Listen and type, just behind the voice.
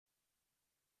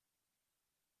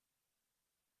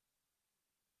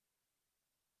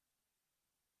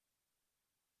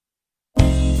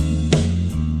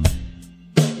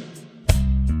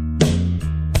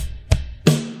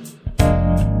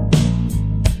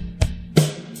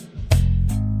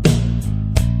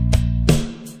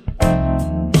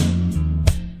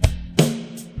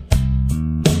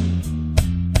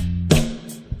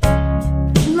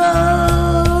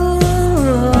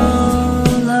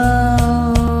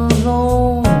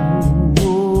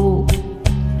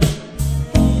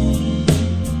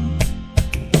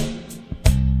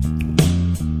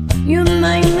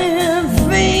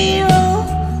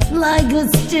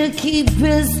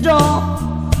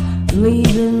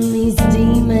me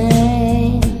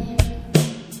steaming.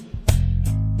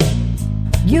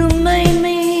 You made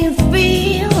me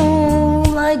feel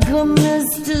like a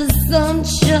Mr.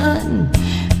 Sunshine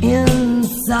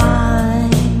inside.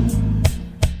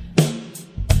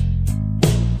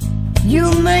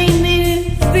 You made me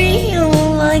feel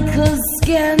like a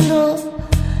scandal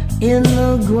in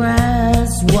the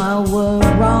grass while we're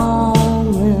wrong.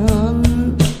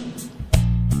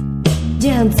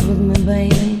 Dance with me,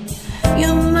 baby.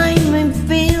 You made me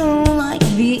feel like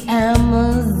the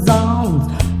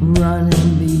Amazons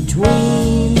running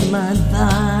between my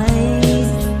thighs.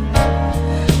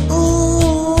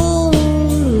 Ooh.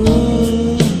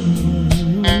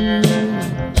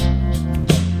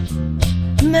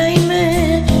 Made me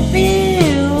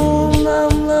feel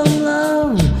love, love,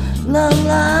 love, love,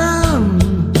 love,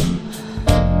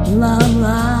 love,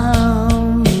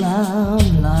 love, love,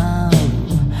 love.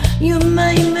 You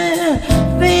made me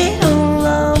feel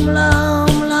love,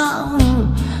 love, love,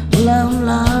 love,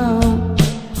 love,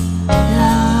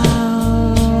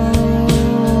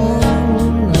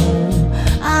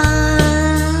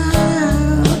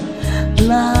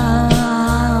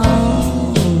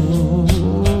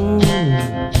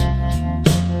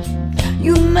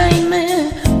 you made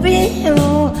me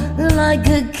feel like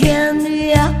a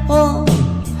candy apple,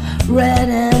 red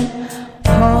and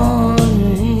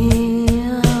honey.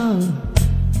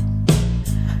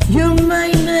 You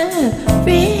made me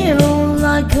feel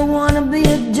like I wanna be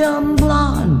a dumb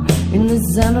blonde in the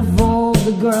centerfold,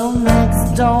 the girl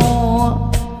next door.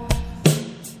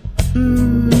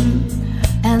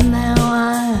 And now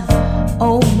I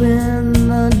open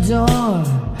the door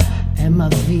and my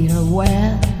feet are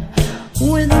wet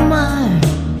with mine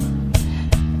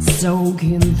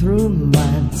soaking through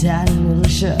my tiny little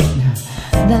shirt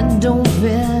that don't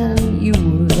fit. You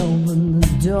would open the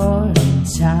door and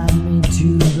tie me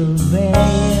to the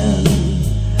bed.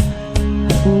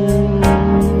 Ooh.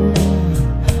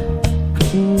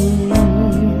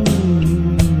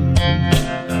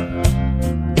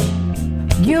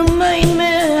 You made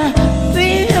me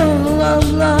feel love,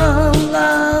 love,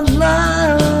 love,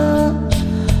 love.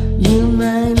 You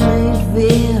made me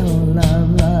feel love,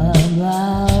 love,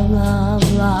 love, love,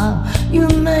 love. You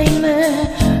made me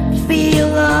feel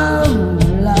love,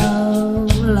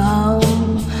 love, love,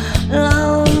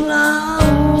 love, love,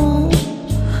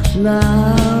 love.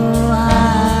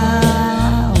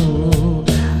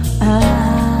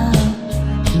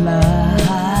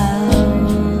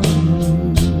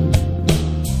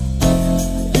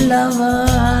 Lover,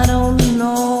 I don't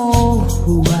know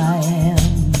who I am.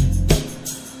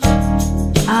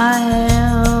 I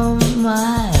am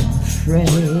my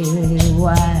pretty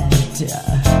white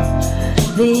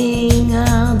thing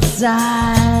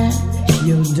outside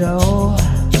your door.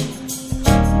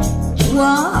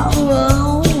 Whoa,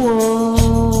 whoa,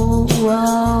 whoa,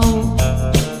 whoa.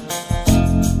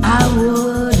 I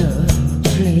would a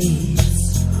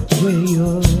place where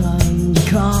your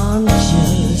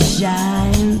unconscious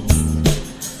shines.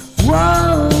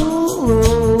 Whoa,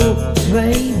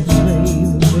 baby,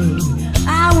 baby, I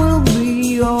will be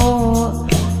your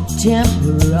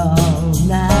temper all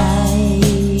night.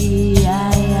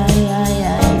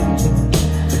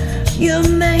 You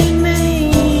made me,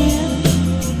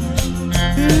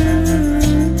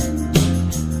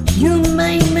 you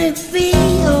made me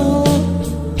feel,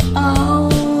 oh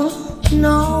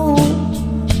no,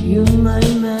 you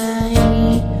made me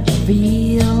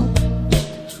feel.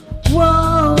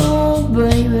 Whoa,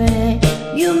 baby,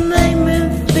 you made me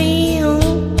feel.